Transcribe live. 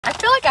I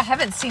feel like I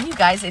haven't seen you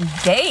guys in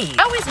days.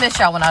 I always miss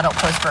y'all when I don't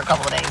post for a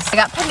couple of days. I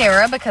got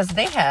Panera because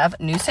they have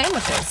new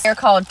sandwiches. They're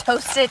called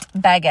toasted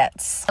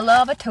baguettes. I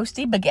love a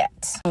toasty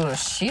baguette. Ooh,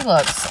 she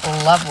looks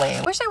lovely.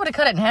 I wish I would have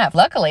cut it in half.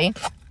 Luckily,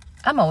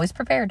 I'm always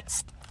prepared.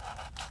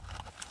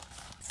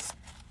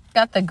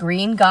 Got the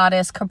Green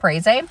Goddess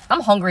caprese.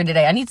 I'm hungry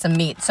today. I need some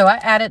meat. So I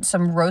added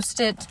some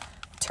roasted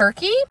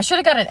turkey. I should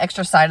have got an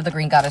extra side of the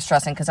Green Goddess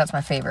dressing because that's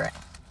my favorite.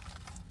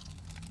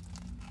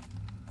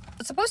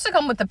 It's supposed to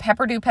come with the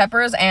pepperdew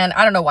peppers, and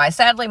I don't know why.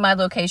 Sadly, my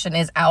location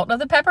is out of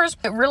the peppers.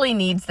 It really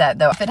needs that,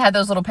 though. If it had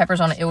those little peppers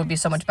on it, it would be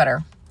so much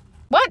better.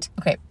 What?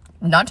 Okay,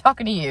 not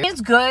talking to you.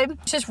 It's good.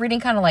 It's just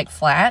reading kind of like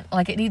flat,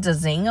 like it needs a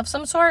zing of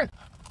some sort.